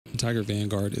Tiger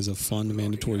Vanguard is a fun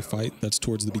mandatory fight that's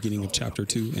towards the beginning of Chapter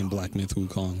 2 in Black Myth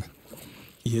Wukong.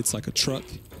 He hits like a truck,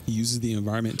 he uses the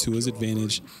environment to his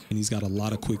advantage, and he's got a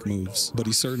lot of quick moves, but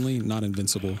he's certainly not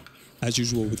invincible. As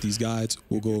usual with these guides,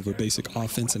 we'll go over basic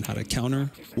offense and how to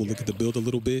counter, we'll look at the build a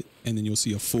little bit, and then you'll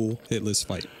see a full hitless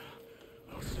fight.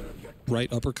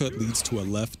 Right uppercut leads to a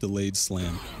left delayed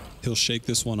slam. He'll shake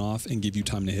this one off and give you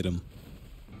time to hit him.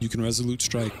 You can resolute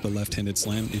strike the left-handed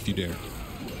slam if you dare.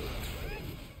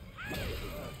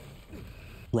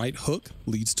 Right hook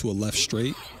leads to a left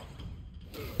straight,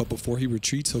 but before he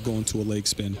retreats, he'll go into a leg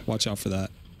spin. Watch out for that.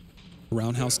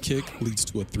 Roundhouse kick leads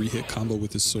to a 3-hit combo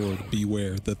with his sword.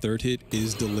 Beware, the third hit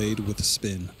is delayed with a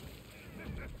spin.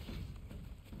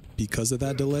 Because of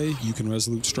that delay, you can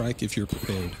resolute strike if you're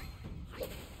prepared.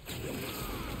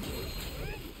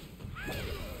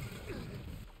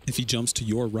 If he jumps to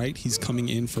your right, he's coming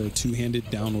in for a two-handed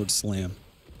downward slam.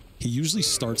 He usually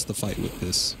starts the fight with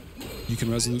this. You can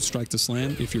resolute strike the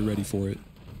slam if you're ready for it.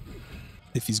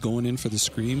 If he's going in for the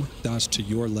scream, dodge to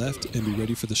your left and be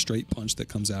ready for the straight punch that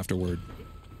comes afterward.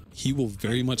 He will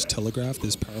very much telegraph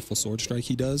this powerful sword strike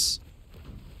he does.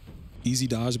 Easy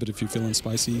dodge, but if you're feeling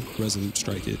spicy, resolute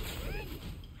strike it.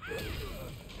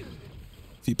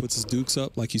 If he puts his dukes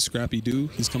up like he's Scrappy Doo,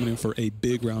 he's coming in for a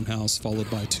big roundhouse followed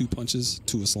by 2 punches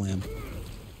to a slam.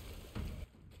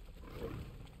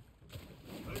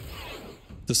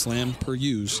 The slam per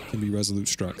use can be resolute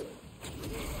struck.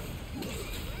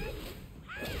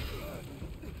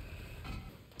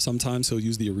 Sometimes he'll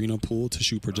use the arena pool to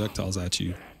shoot projectiles at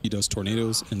you. He does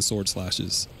tornadoes and sword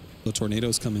slashes. The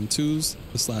tornadoes come in 2s,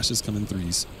 the slashes come in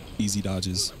 3s. Easy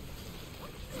dodges.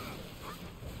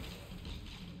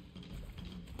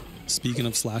 Speaking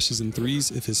of slashes in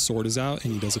 3s, if his sword is out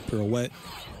and he does a pirouette,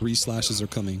 3 slashes are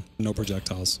coming, no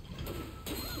projectiles.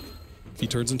 If he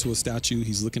turns into a statue,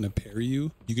 he's looking to parry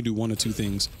you. You can do one of 2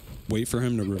 things. Wait for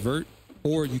him to revert,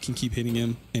 or you can keep hitting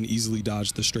him and easily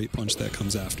dodge the straight punch that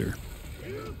comes after.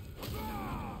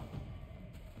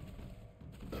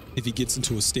 If he gets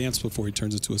into a stance before he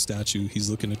turns into a statue, he's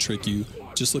looking to trick you.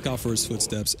 Just look out for his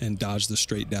footsteps and dodge the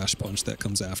straight dash punch that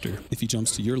comes after. If he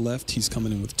jumps to your left, he's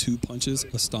coming in with 2 punches,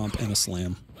 a stomp, and a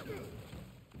slam.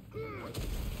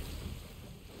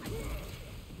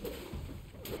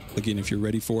 Again, if you're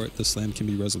ready for it, the slam can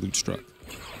be resolute struck.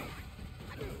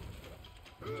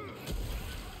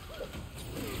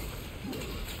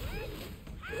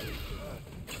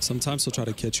 Sometimes he'll try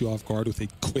to catch you off guard with a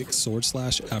quick sword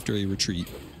slash after a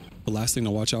retreat. The last thing to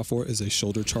watch out for is a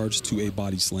shoulder charge to a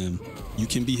body slam. You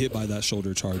can be hit by that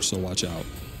shoulder charge, so watch out.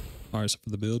 Alright, so for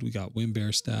the build, we got Wind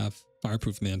Bear Staff,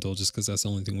 Fireproof Mantle, just because that's the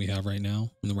only thing we have right now.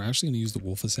 And then we're actually going to use the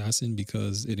Wolf Assassin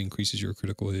because it increases your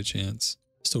critical hit chance.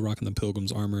 Still rocking the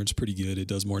Pilgrim's Armor, it's pretty good. It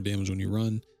does more damage when you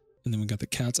run. And then we got the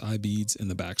Cat's Eye Beads and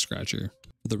the Back Scratcher.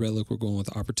 For the Relic, we're going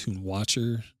with Opportune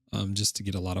Watcher, just to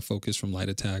get a lot of focus from light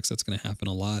attacks. That's going to happen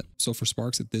a lot. So for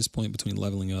sparks at this point, between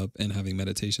leveling up and having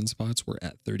meditation spots, we're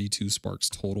at 32 sparks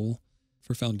total.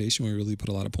 For foundation, we really put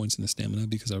a lot of points in the stamina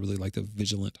because I really like the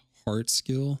Vigilant Heart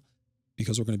skill,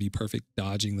 because we're going to be perfect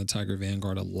dodging the Tiger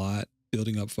Vanguard a lot.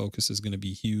 Building up focus is going to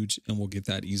be huge, and we'll get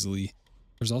that easily.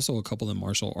 There's also a couple in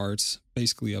martial arts,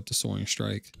 basically up to Soaring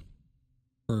Strike.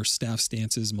 For staff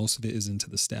stances, most of it is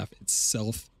into the staff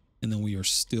itself, and then we are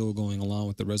still going along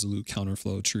with the Resolute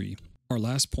Counterflow tree. Our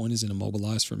last point is in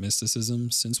Immobilize for Mysticism.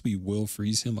 Since we will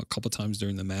freeze him a couple times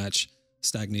during the match,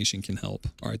 stagnation can help.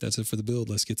 All right, that's it for the build.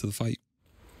 Let's get to the fight.